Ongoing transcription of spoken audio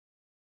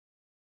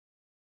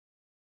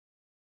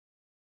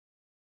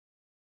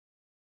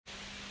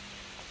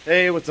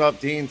Hey, what's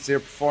up, Dean? Sear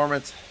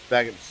Performance,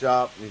 back at the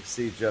shop. You can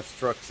see Jeff's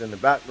trucks in the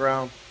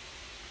background.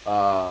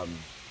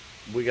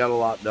 We got a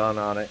lot done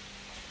on it.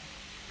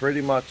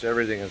 Pretty much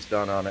everything is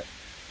done on it.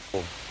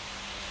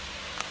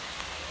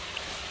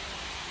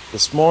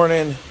 This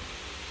morning,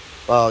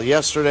 well,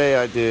 yesterday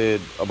I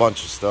did a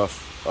bunch of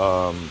stuff.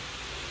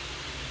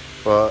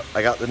 But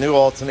I got the new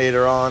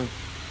alternator on.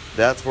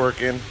 That's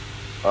working.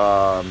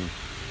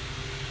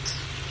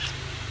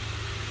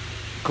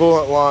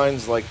 Coolant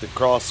lines, like the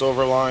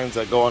crossover lines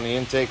that go on the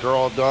intake, are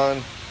all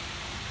done.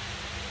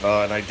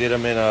 And I did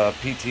them in a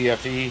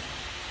PTFE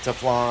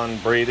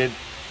Teflon braided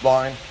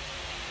line.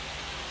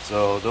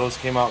 So those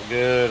came out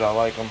good. I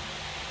like them.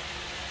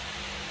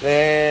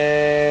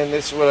 Then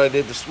this is what I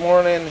did this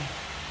morning.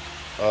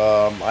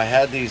 I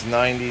had these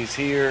 90s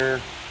here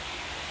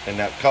and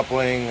that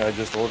coupling. I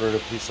just ordered a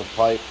piece of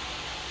pipe,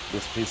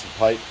 this piece of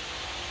pipe.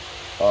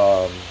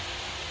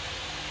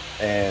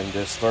 And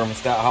this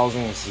thermostat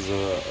housing, this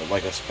is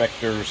like a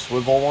Spectre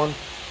swivel one.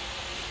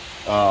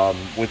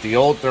 With the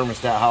old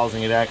thermostat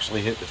housing, it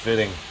actually hit the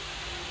fitting,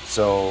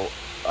 so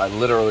I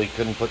literally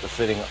couldn't put the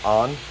fitting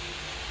on.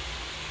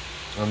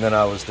 And then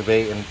I was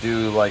debating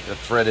do like a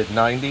threaded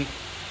 90,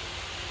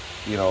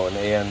 you know, an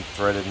AN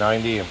threaded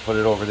 90, and put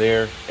it over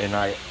there. And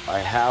I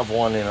have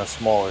one in a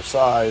smaller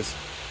size,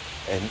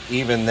 and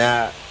even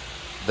that,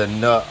 the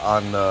nut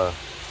on the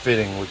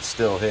fitting would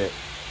still hit.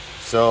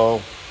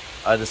 So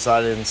I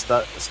decided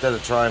instead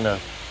of trying to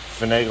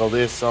finagle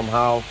this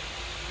somehow,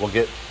 we'll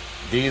get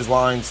these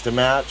lines to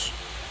match.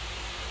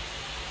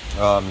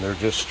 They're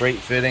just straight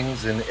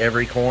fittings in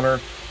every corner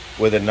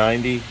with a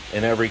 90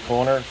 in every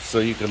corner. So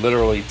you could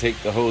literally take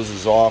the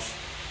hoses off,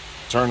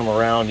 turn them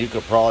around. You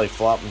could probably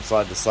flop them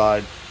side to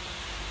side.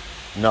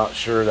 Not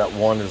sure that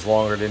one is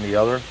longer than the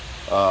other.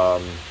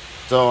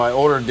 So I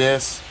ordered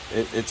this.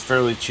 It's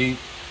fairly cheap.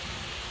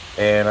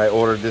 And I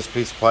ordered this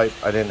piece of pipe.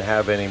 I didn't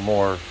have any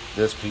more.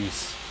 This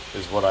piece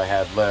is what I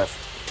had left,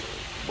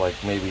 like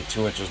maybe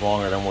 2 inches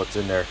longer than what's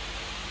in there.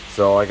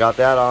 So I got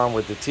that on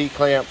with the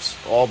T-clamps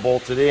all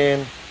bolted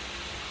in.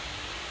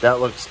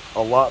 That looks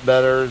a lot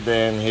better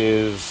than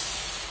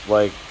his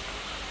like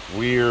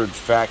weird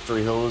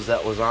factory hose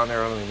that was on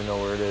there. I don't even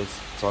know where it is.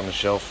 It's on the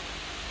shelf.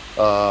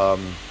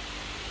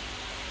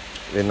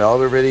 In the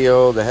other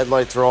video, the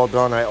headlights are all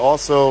done. I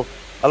don't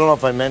know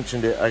if I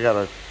mentioned it, I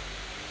gotta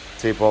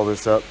tape all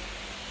this up,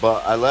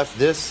 but I left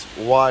this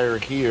wire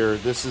here.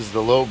 This is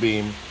the low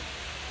beam,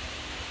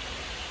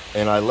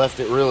 and I left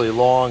it really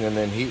long and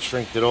then heat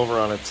shrinked it over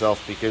on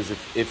itself, because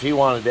if he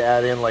wanted to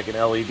add in like an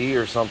LED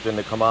or something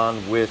to come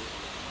on with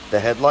the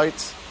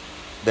headlights,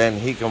 then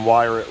he can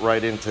wire it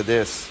right into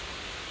this,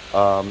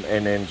 and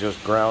then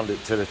just ground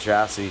it to the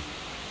chassis.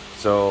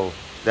 So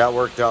that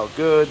worked out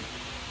good.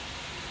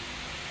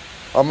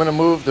 I'm gonna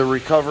move the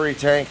recovery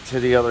tank to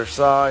the other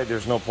side.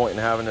 There's no point in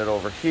having it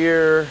over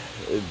here.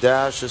 The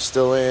dash is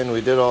still in.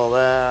 We did all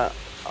that.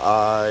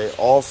 I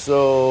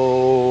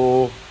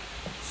also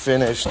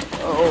finished,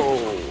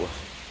 I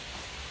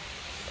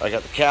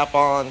got the cap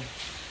on,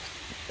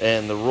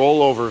 and the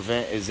rollover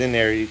vent is in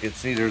there. You can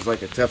see there's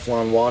like a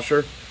Teflon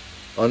washer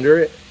under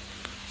it.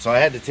 So I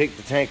had to take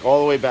the tank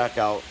all the way back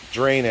out,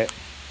 drain it,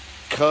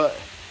 cut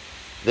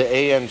the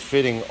AN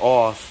fitting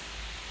off.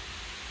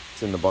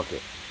 It's in the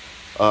bucket.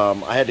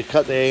 I had to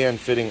cut the AN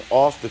fitting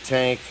off the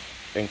tank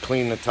and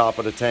clean the top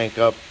of the tank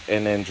up,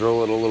 and then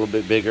drill it a little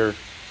bit bigger.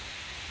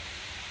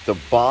 The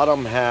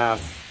bottom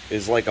half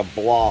is like a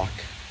block,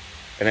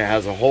 and it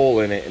has a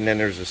hole in it, and then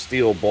there's a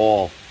steel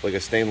ball, like a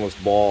stainless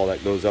ball,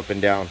 that goes up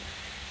and down.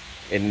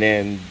 And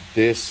then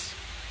this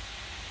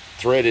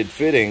threaded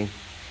fitting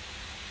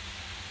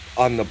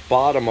on the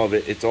bottom of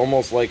it, it's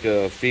almost like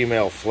a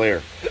female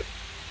flare.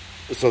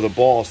 So the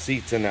ball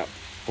seats in that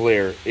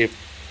flare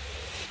if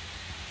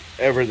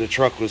ever the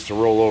truck was to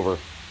roll over.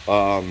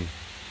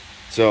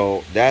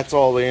 So that's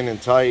all in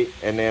and tight.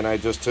 And then I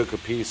just took a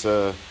piece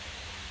of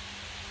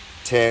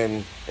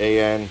 10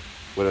 AN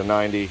with a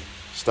 90,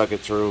 stuck it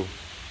through.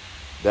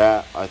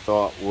 That I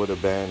thought would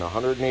have been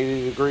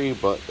 180 degree,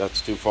 but that's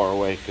too far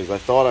away, because I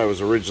thought I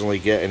was originally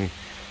getting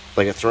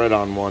like a thread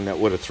on one that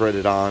would have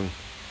threaded on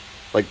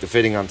like the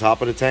fitting on top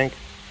of the tank,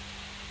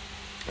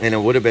 and it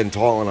would have been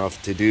tall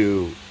enough to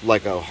do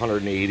like a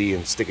 180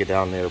 and stick it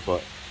down there.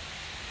 But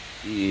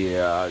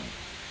yeah, I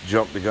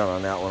jumped the gun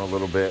on that one a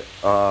little bit.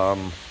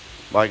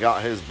 I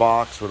got his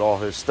box with all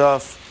his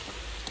stuff.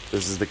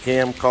 This is the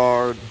cam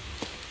card.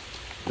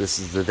 This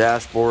is the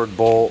dashboard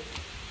bolt.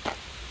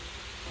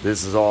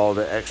 This is all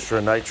the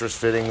extra nitrous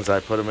fittings. I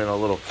put them in a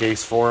little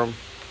case for him.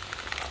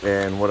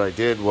 And what I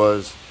did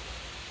was,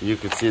 you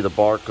could see the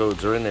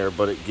barcodes are in there,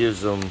 but it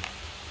gives them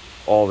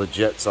all the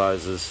jet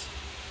sizes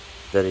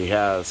that he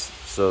has.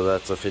 So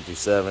that's a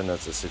 57,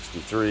 that's a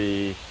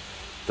 63,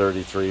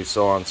 33,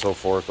 so on and so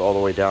forth, all the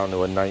way down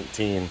to a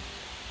 19,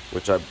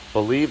 which I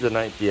believe the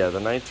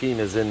 19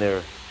 is in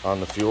there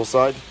on the fuel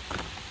side,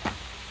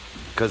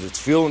 because it's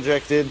fuel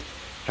injected,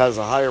 has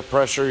a higher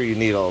pressure. You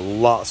need a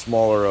lot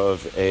smaller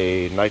of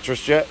a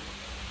nitrous jet.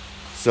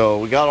 So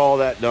we got all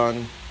that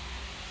done.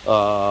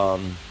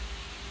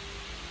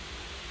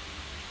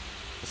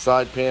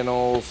 Side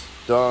panels,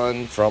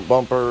 done. Front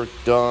bumper,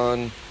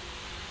 done.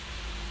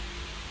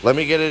 Let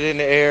me get it in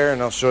the air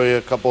and I'll show you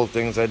a couple of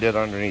things I did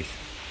underneath.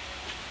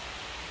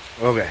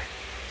 Okay,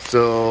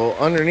 so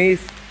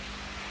underneath,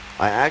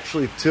 I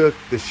actually took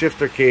the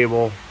shifter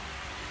cable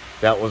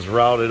that was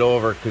routed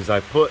over because I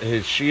put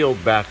his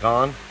shield back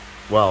on.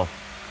 Well,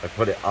 I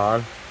put it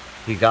on.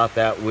 He got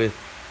that with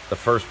the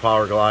first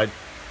Power Glide.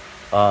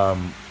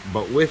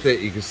 But with it,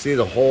 you can see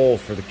the hole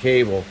for the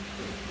cable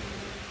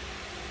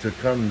to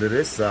come to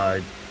this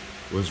side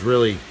was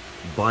really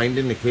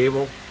binding the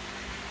cable.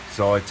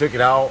 So I took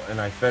it out and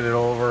I fed it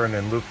over and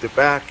then looped it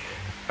back.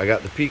 I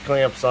got the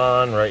P-clamps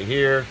on right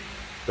here.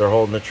 They're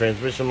holding the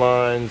transmission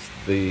lines,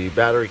 the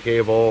battery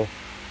cable,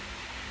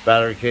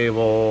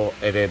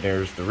 and then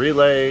there's the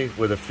relay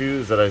with a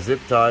fuse that I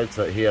zip tied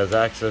so that he has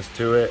access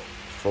to it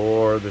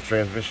for the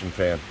transmission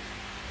fan,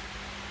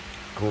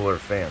 cooler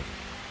fan.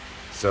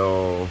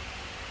 So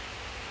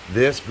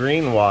this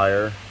green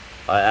wire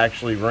I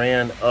actually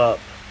ran up.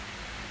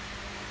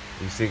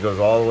 You see it goes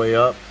all the way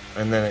up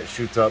and then it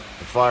shoots up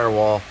the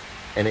firewall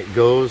and it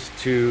goes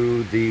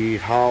to the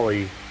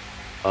Holly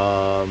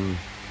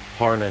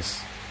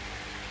harness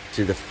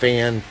to the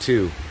fan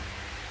 2.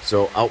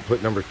 So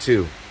output number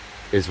 2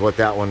 is what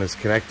that one is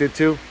connected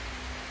to.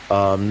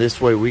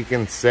 This way we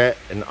can set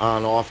an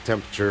on-off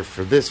temperature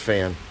for this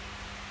fan.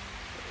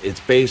 It's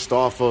based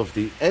off of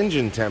the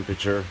engine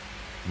temperature,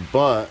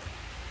 but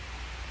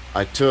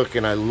I took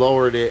and I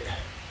lowered it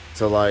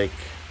to, like,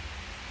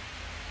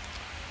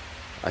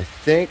 I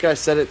think I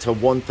set it to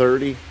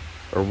 130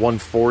 or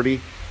 140.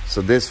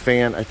 So this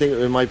fan, I think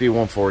it might be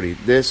 140.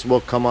 This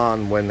will come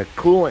on when the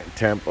coolant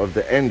temp of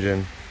the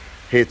engine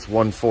hits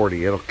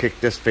 140. It'll kick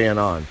this fan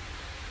on.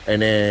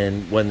 And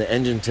then when the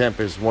engine temp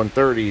is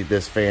 130,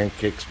 this fan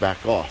kicks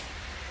back off.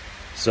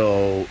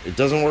 So it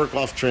doesn't work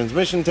off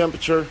transmission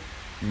temperature,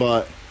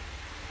 but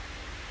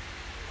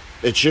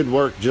it should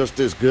work just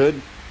as good.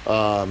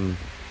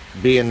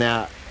 Being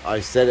that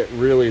I set it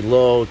really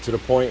low to the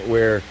point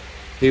where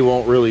he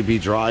won't really be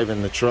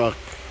driving the truck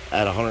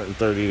at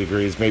 130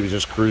 degrees, maybe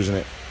just cruising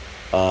it.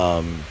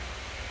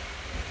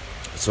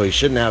 So he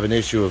shouldn't have an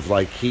issue of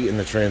like heating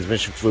the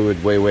transmission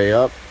fluid way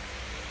up.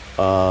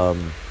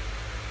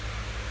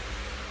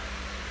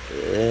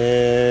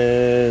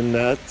 And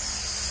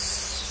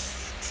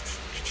that's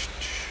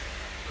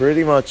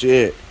pretty much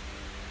it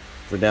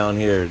for down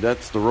here.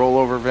 That's the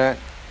rollover vent.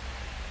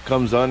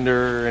 Comes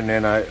under, and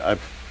then I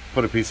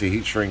put a piece of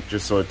heat shrink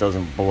just so it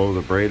doesn't blow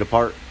the braid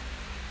apart.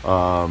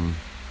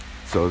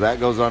 So that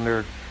goes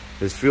under.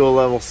 This fuel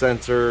level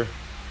sensor,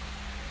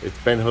 it's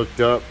been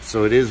hooked up,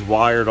 so it is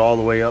wired all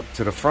the way up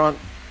to the front.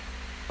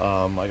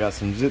 I got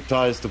some zip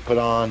ties to put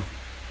on.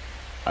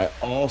 I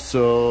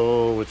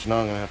also, which now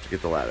I'm gonna have to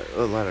get the ladder.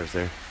 Oh, the ladder's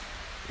there.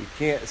 You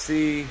can't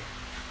see,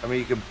 I mean,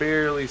 you can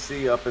barely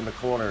see up in the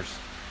corners.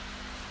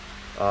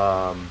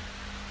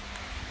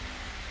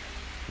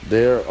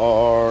 There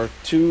are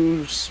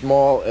 2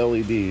 small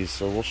LEDs,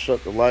 so we'll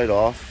shut the light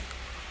off.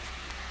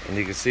 And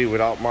you can see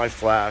without my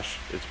flash,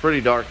 it's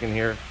pretty dark in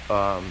here.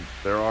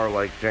 There are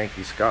like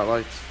janky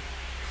skylights.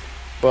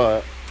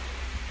 But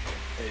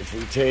if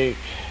we take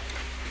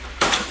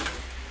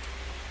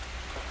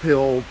the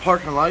old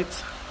parking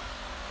lights,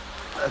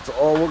 that's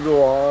all we'll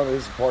go on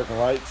is the parking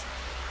lights.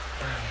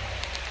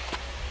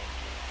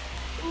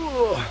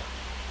 Ugh.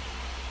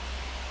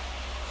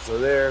 So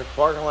there,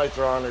 parking lights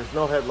are on. There's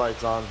no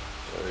headlights on,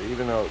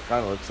 even though it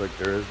kind of looks like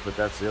there is, but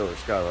that's the other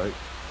skylight.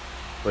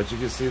 But you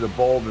can see the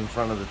bulb in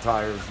front of the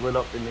tires lit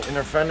up in the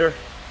inner fender.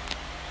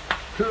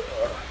 You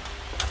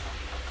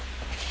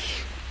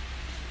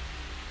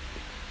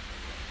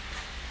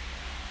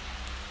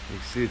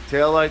can see the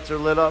tail lights are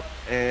lit up,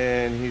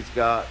 and he's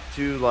got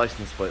 2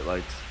 license plate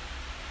lights.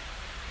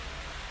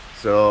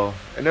 So,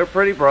 and they're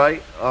pretty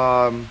bright.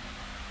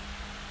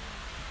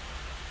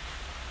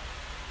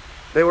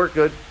 They work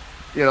good,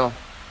 you know,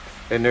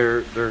 and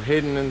they're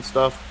hidden and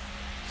stuff,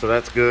 so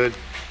that's good.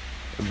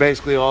 And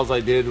basically, all I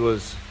did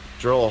was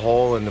drill a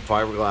hole in the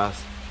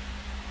fiberglass,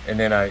 and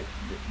then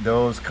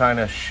those kind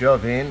of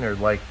shove in, or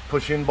like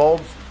push-in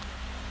bulbs,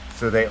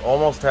 so they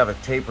almost have a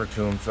taper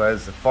to them. So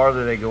as the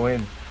farther they go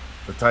in,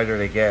 the tighter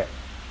they get.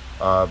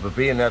 But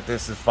being that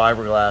this is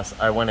fiberglass,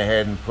 I went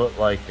ahead and put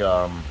like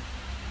an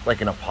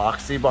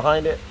epoxy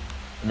behind it,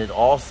 and it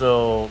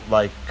also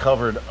like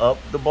covered up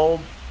the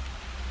bulb.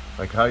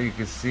 Like how you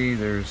can see,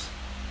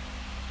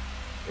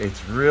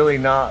 it's really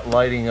not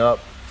lighting up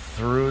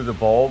through the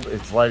bulb,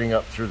 it's lighting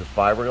up through the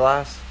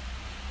fiberglass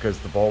because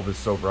the bulb is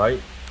so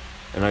bright.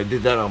 And I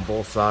did that on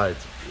both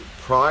sides.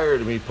 Prior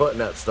to me putting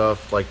that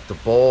stuff, like the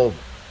bulb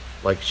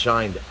like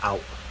shined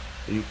out.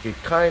 You can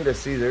kind of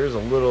see there's a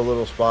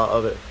little spot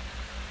of it,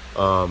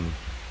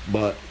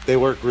 but they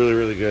work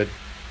really good.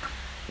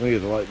 Let me get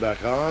the light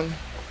back on.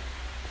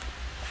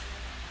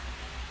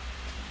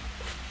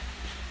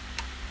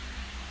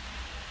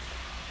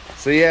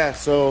 So yeah,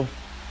 so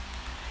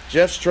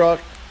Jeff's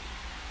truck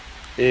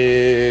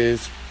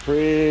is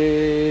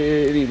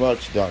pretty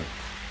much done.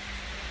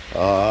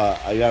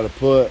 I gotta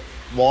put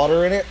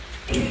water in it.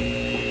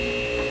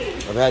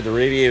 I've had the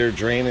radiator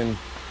draining.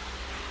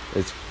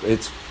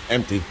 It's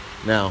empty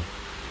now.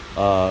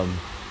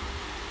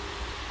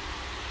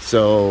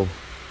 So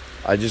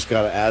I just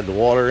got to add the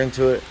water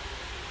into it.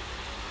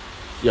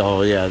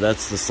 Oh yeah,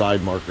 that's the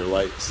side marker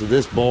light. So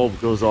this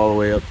bulb goes all the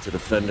way up to the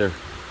fender.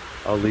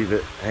 I'll leave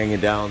it hanging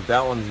down.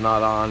 That one's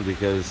not on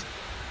because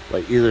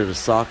like either the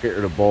socket or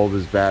the bulb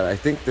is bad. I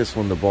think this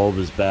one, the bulb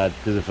is bad,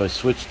 because if I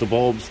switch the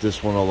bulbs,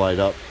 this one will light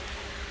up.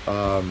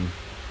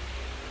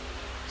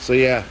 So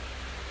yeah,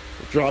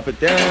 drop it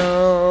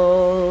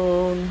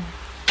down.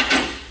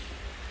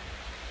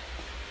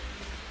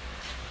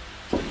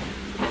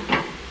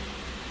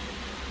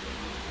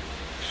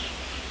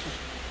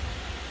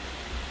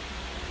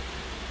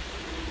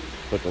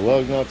 Put the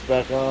lug nuts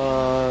back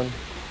on.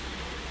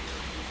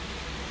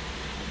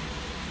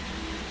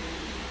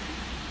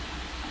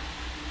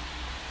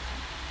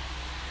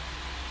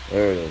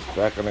 There it is,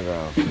 back on the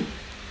ground.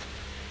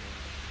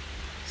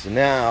 So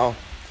now,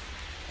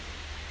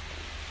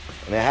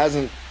 and it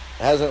hasn't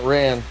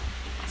ran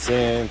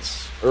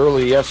since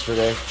early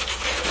yesterday,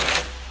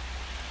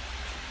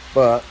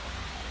 but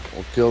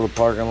we'll kill the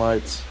parking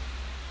lights.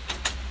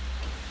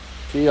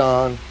 Key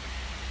on.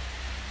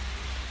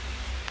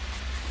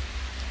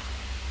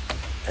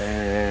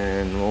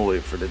 And we'll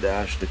wait for the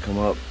dash to come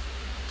up.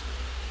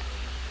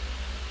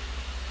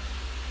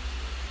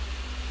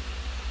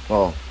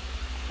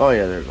 Oh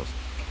yeah, there it goes.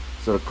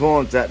 So the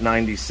coolant's at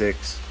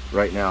 96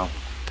 right now.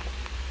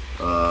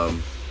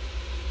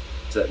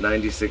 It's at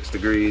 96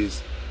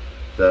 degrees.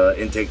 The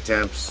intake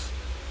temp's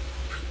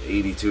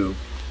 82.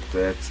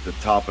 That's the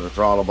top of the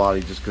throttle body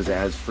just because it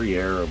has free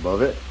air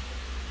above it.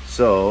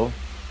 So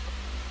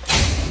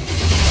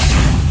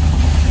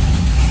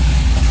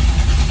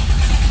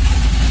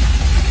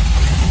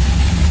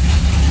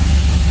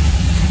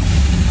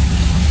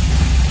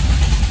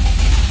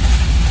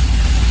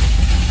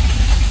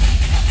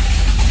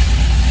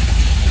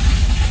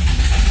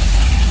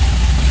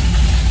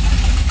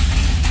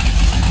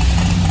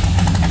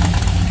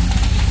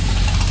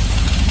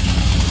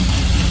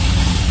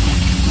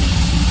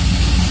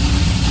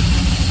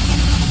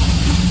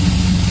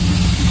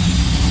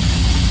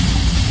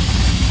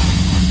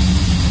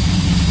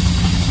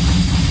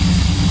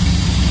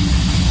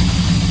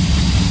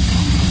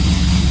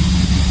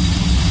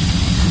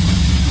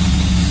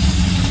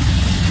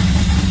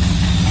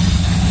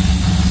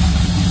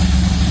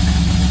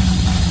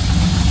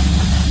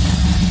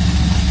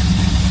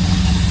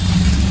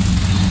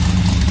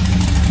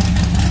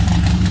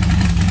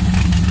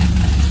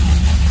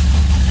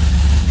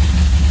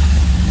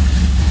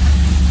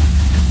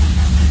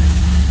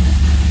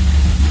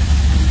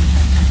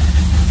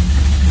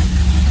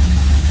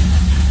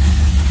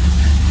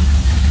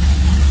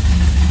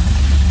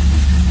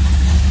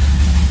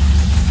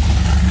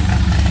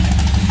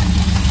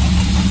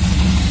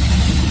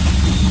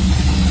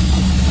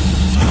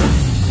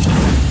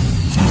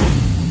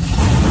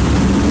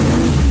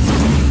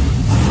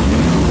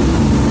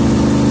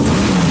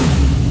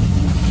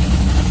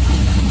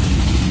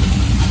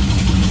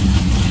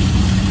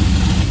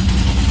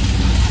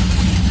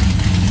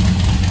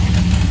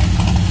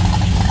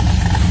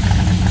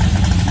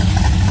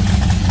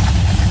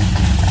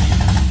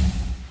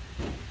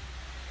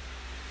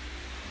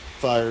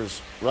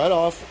fires right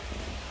off.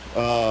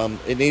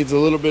 It needs a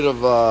little bit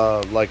of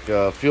like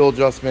fuel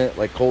adjustment,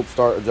 like cold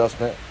start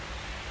adjustment.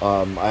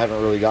 I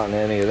haven't really gotten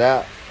any of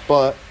that,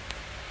 but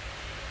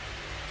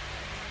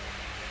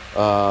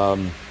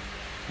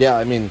yeah,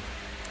 I mean,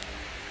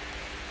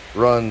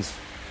 runs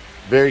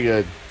very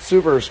good,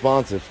 super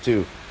responsive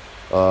too,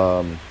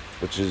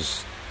 which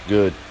is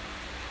good.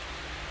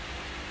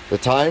 The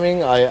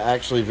timing, I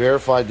actually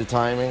verified the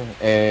timing,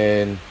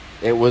 and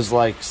it was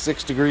like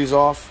 6 degrees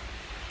off,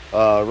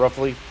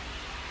 roughly.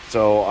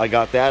 So I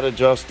got that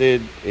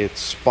adjusted. It's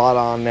spot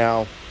on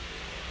now.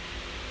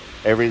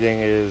 Everything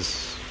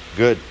is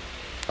good.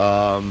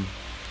 And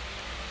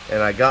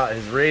I got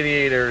his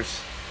radiators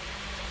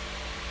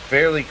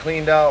fairly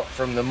cleaned out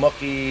from the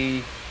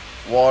mucky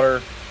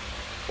water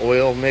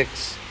oil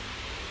mix.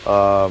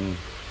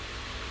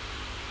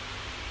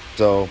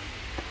 So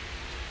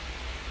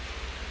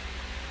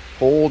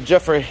old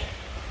Jeffrey,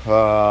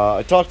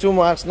 I talked to him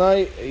last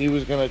night. He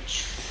was gonna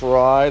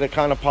try to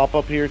kind of pop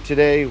up here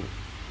today.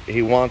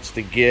 He wants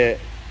to get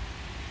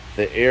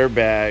the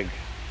airbag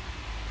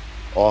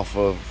off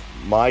of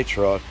my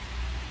truck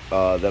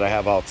that I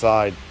have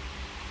outside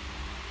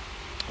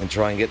and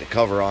try and get the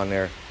cover on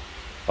there,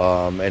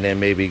 and then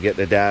maybe get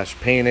the dash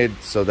painted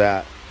so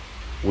that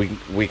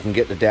we can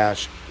get the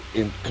dash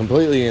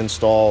completely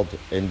installed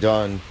and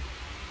done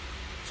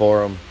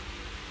for him.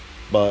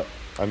 But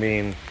I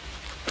mean,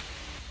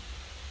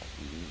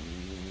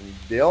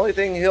 the only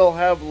thing he'll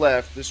have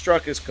left, this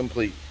truck is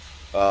complete.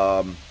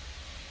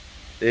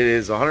 It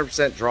is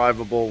 100%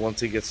 drivable once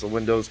he gets the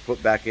windows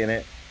put back in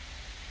it.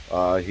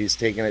 He's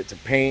taking it to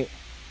paint.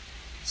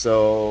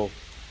 So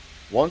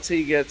once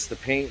he gets the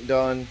paint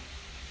done,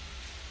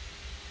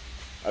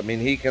 I mean,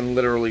 he can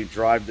literally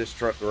drive this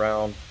truck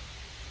around,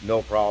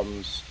 no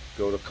problems.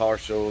 Go to car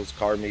shows,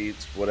 car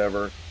meets,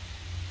 whatever,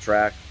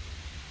 track.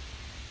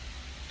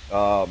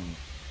 And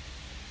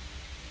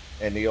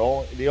the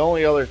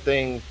only other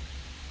thing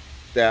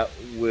that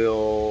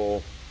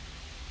will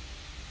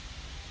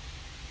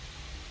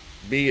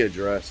be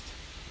addressed,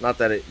 not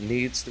that it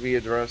needs to be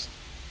addressed,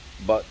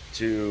 but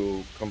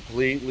to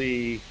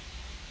completely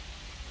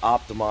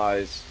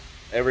optimize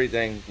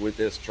everything with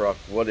this truck,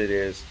 what it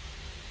is,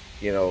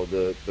 you know,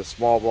 the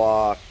small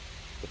block,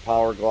 the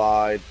power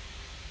glide,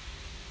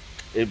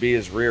 it'd be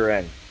his rear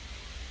end.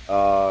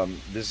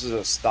 This is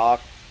a stock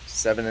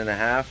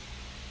 7.5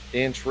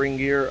 inch ring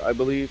gear, I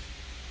believe,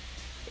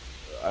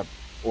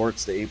 or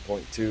it's the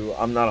 8.2.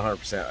 I'm not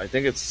 100%. I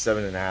think it's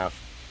 7.5,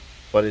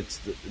 but it's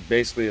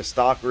basically a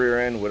stock rear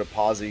end with a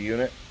posi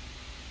unit.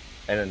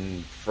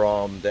 And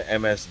from the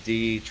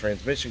MSD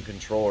transmission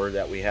controller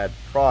that we had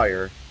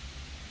prior,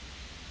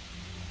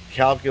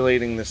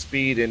 calculating the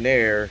speed in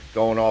there,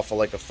 going off of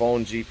like a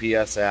phone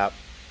GPS app,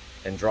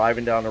 and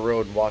driving down the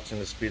road and watching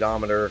the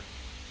speedometer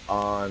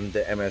on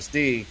the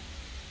MSD,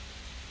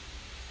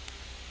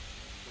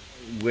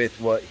 with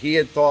what he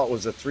had thought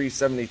was a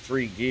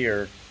 373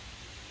 gear,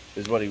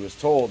 is what he was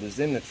told is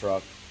in the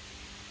truck,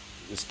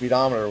 the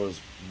speedometer was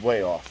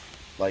way off,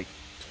 like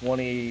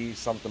 20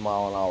 something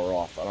mile an hour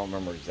off. I don't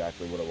remember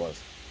exactly what it was.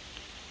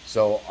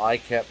 So I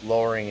kept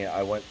lowering it.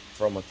 I went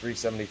from a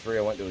 373,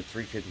 I went to a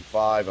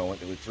 355, I went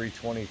to a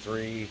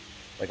 323,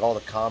 like all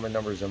the common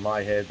numbers in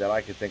my head that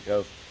I could think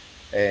of.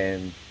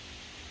 And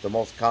the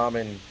most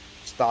common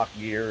stock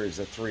gear is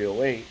a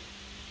 308.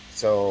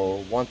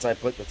 So once I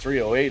put the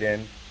 308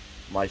 in,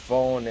 my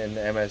phone and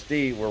the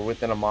MSD were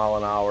within a mile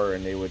an hour,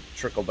 and they would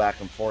trickle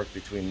back and forth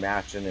between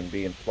matching and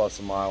being plus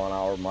a mile an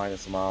hour,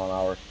 minus a mile an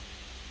hour.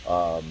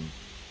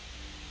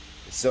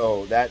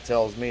 So that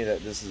tells me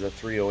that this is a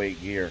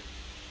 308 gear,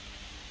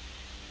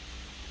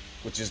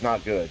 which is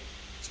not good,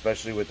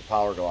 especially with the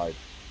power glide.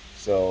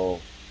 So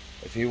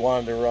if he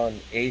wanted to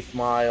run 1/8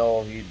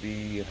 mile, he'd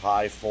be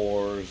high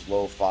 4s,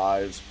 low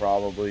 5s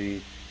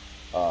probably.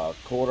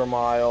 1/4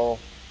 mile,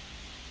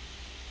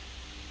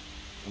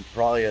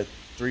 probably a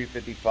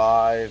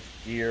 355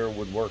 gear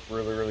would work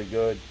really, really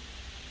good.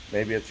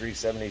 Maybe a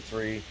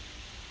 373.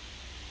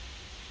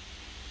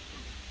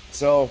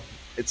 So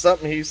it's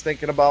something he's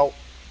thinking about.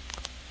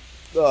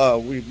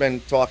 We've been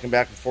talking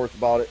back and forth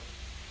about it,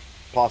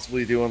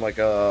 possibly doing like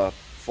a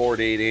Ford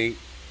 888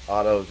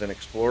 out of an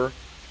Explorer.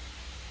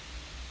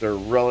 They're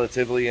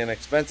relatively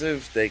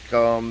inexpensive. They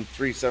come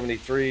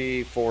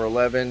 373,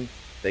 411.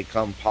 They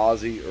come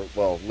posi, or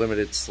well,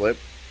 limited slip,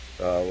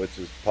 which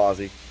is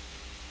posi.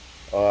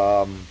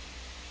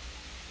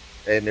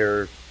 And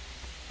their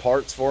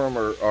parts for them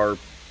are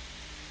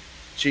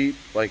cheap,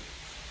 like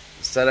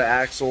a set of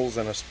axles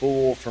and a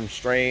spool from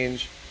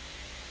Strange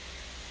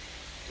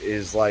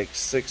is like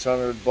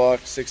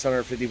 $600,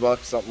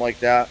 $650, something like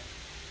that.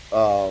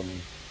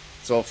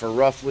 So for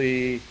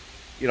roughly,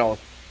 you know,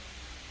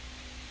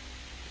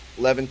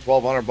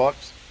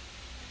 $1,100-$1,200,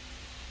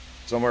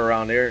 somewhere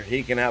around there,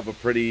 he can have a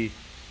pretty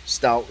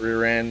stout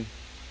rear end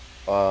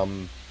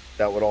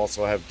that would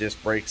also have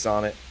disc brakes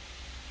on it,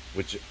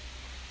 which,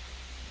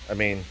 I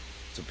mean,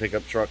 it's a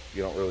pickup truck,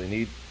 you don't really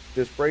need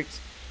disc brakes,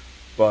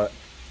 but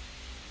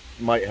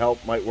might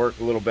help, might work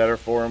a little better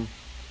for him.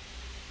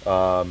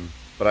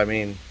 But I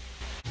mean,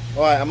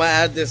 all right, I'm gonna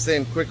add this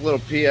in. Quick little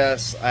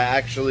PS. I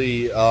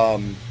actually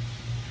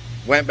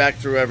went back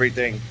through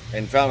everything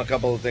and found a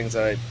couple of things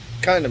that I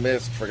kind of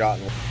missed,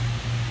 forgotten.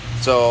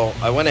 So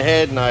I went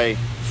ahead and I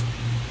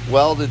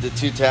welded the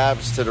 2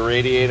 tabs to the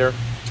radiator,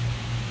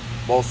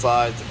 both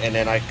sides, and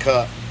then I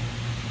cut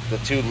the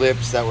 2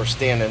 lips that were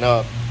standing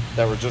up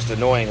that were just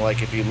annoying.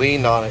 Like if you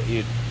leaned on it,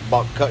 you'd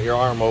about cut your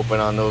arm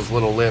open on those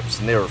little lips,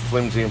 and they were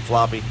flimsy and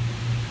floppy.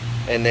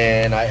 And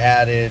then I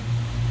added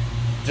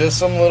just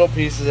some little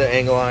pieces of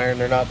angle iron.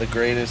 They're not the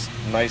greatest,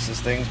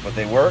 nicest things, but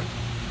they work.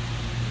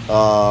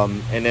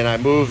 And then I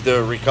moved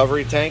the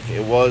recovery tank.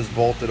 It was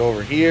bolted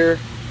over here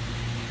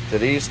to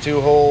these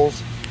 2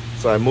 holes,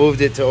 so I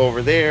moved it to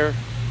over there,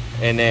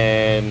 and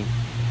then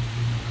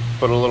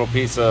put a little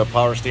piece of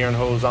power steering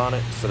hose on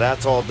it. So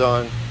that's all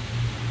done.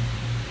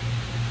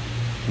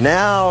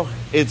 Now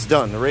it's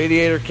done. The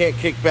radiator can't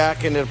kick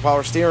back into the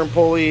power steering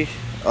pulley.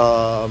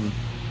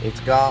 It's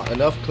got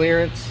enough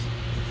clearance.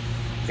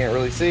 Can't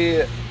really see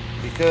it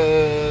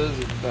because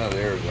oh,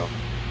 there we go.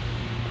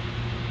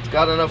 It's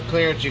got enough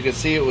clearance. You can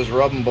see it was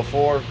rubbing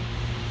before,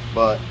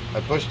 but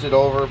I pushed it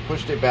over,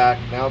 pushed it back.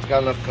 Now it's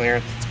got enough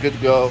clearance. It's good to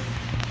go.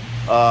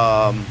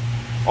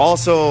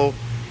 Also,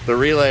 the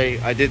relay,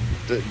 I did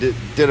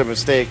a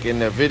mistake in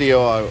the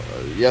video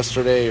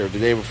yesterday or the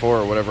day before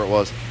or whatever it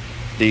was.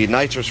 The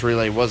nitrous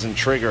relay wasn't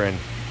triggering,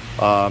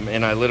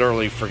 and I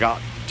literally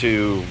forgot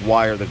to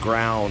wire the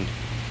ground,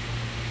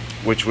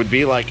 which would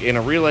be like in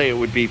a relay, it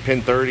would be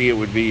pin 30, it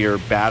would be your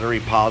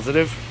battery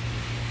positive,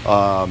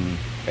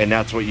 and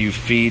that's what you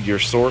feed your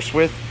source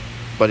with.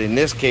 But in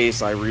this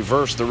case, I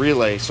reversed the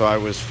relay, so I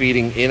was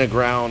feeding in a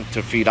ground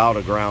to feed out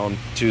a ground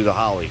to the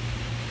Holly.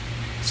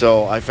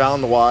 So I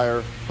found the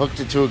wire, hooked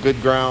it to a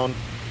good ground.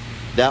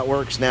 That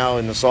works now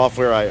in the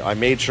software. I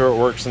made sure it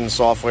works in the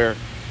software.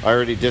 I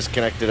already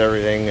disconnected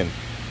everything and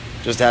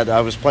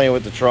I was playing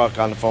with the truck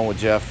on the phone with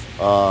Jeff.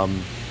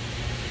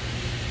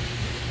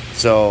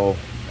 So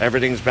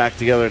everything's back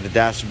together. The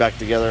dash is back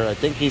together. I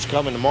think he's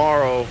coming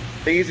tomorrow.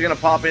 I think he's gonna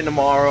pop in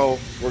tomorrow.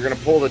 We're gonna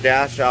pull the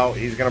dash out.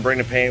 He's gonna bring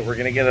the paint. We're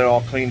gonna get it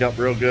all cleaned up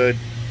real good.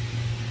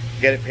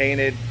 Get it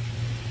painted.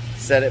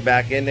 Set it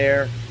back in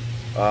there.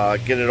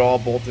 Get it all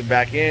bolted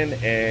back in,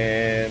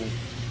 and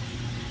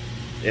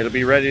it'll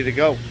be ready to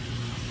go.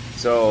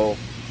 So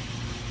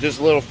just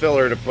a little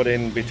filler to put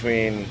in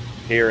between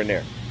here and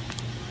there.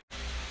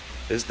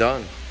 It's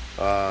done.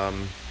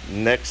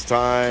 Next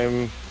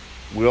time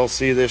we'll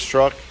see this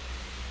truck,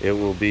 it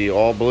will be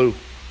all blue,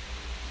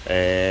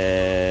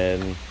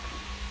 and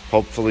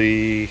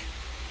hopefully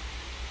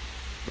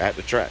at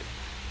the track.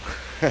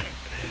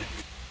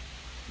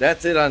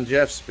 That's it on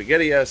Jeff's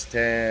Spaghetti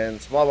S10,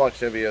 small block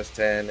Chevy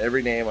S10,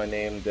 every name I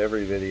named,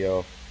 every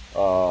video.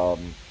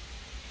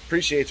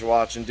 Appreciate you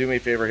watching. Do me a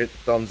favor, hit the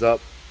thumbs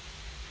up,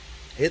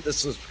 hit the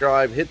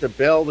subscribe, hit the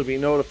bell to be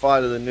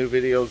notified of the new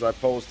videos I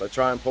post. I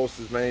try and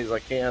post as many as I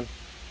can.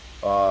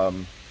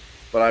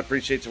 But I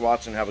appreciate you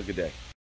watching. Have a good day.